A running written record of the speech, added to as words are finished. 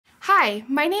Hi,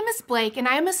 my name is Blake and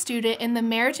I am a student in the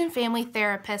Marriage and Family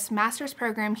Therapist Master's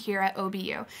Program here at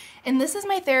OBU. And this is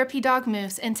my therapy dog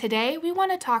Moose, and today we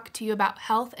want to talk to you about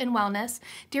health and wellness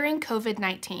during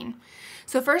COVID-19.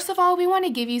 So first of all, we want to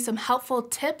give you some helpful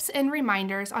tips and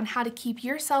reminders on how to keep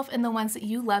yourself and the ones that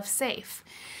you love safe.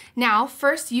 Now,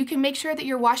 first, you can make sure that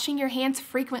you're washing your hands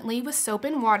frequently with soap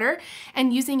and water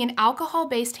and using an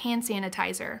alcohol-based hand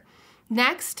sanitizer.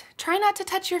 Next, try not to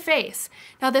touch your face.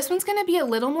 Now this one's gonna be a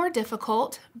little more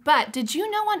difficult, but did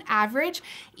you know on average,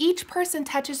 each person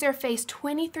touches their face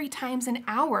 23 times an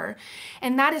hour,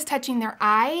 and that is touching their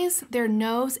eyes, their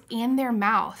nose, and their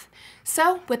mouth.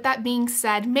 So with that being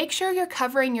said, make sure you're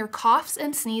covering your coughs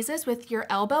and sneezes with your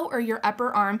elbow or your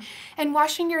upper arm and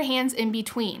washing your hands in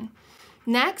between.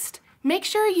 Next, make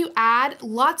sure you add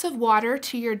lots of water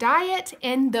to your diet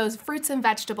and those fruits and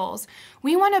vegetables.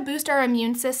 We want to boost our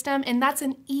immune system, and that's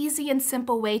an easy and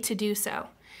simple way to do so.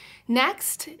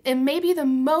 Next, and maybe the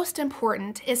most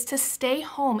important, is to stay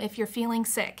home if you're feeling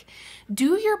sick.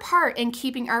 Do your part in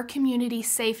keeping our community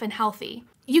safe and healthy.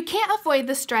 You can't avoid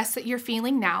the stress that you're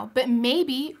feeling now, but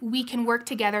maybe we can work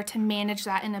together to manage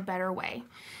that in a better way.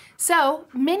 So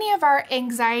many of our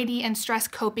anxiety and stress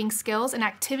coping skills and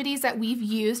activities that we've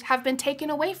used have been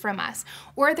taken away from us,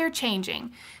 or they're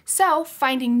changing. So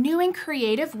finding new and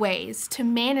creative ways to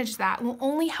manage that will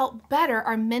only help better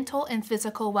our mental and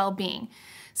physical well-being.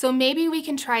 So maybe we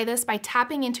can try this by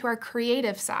tapping into our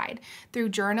creative side through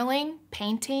journaling,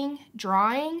 painting,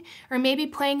 drawing, or maybe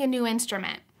playing a new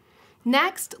instrument.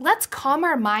 Next, let's calm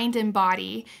our mind and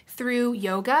body through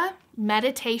yoga,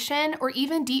 meditation, or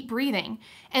even deep breathing.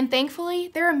 And thankfully,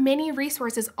 there are many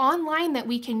resources online that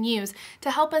we can use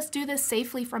to help us do this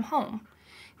safely from home.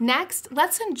 Next,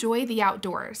 let's enjoy the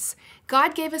outdoors.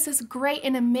 God gave us this great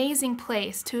and amazing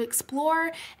place to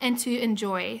explore and to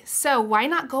enjoy. So why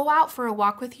not go out for a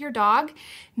walk with your dog,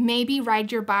 maybe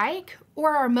ride your bike,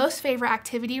 or our most favorite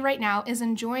activity right now is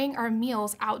enjoying our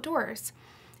meals outdoors.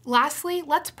 Lastly,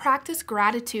 let's practice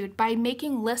gratitude by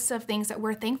making lists of things that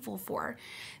we're thankful for.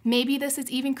 Maybe this is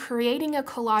even creating a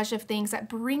collage of things that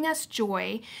bring us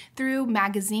joy through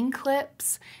magazine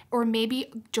clips or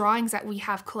maybe drawings that we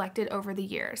have collected over the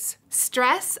years.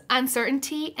 Stress,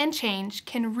 uncertainty, and change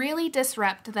can really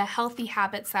disrupt the healthy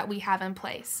habits that we have in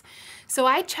place. So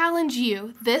I challenge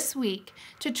you this week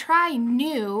to try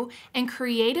new and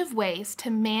creative ways to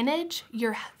manage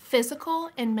your physical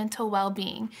and mental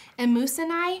well-being. And Moose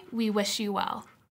and I, we wish you well.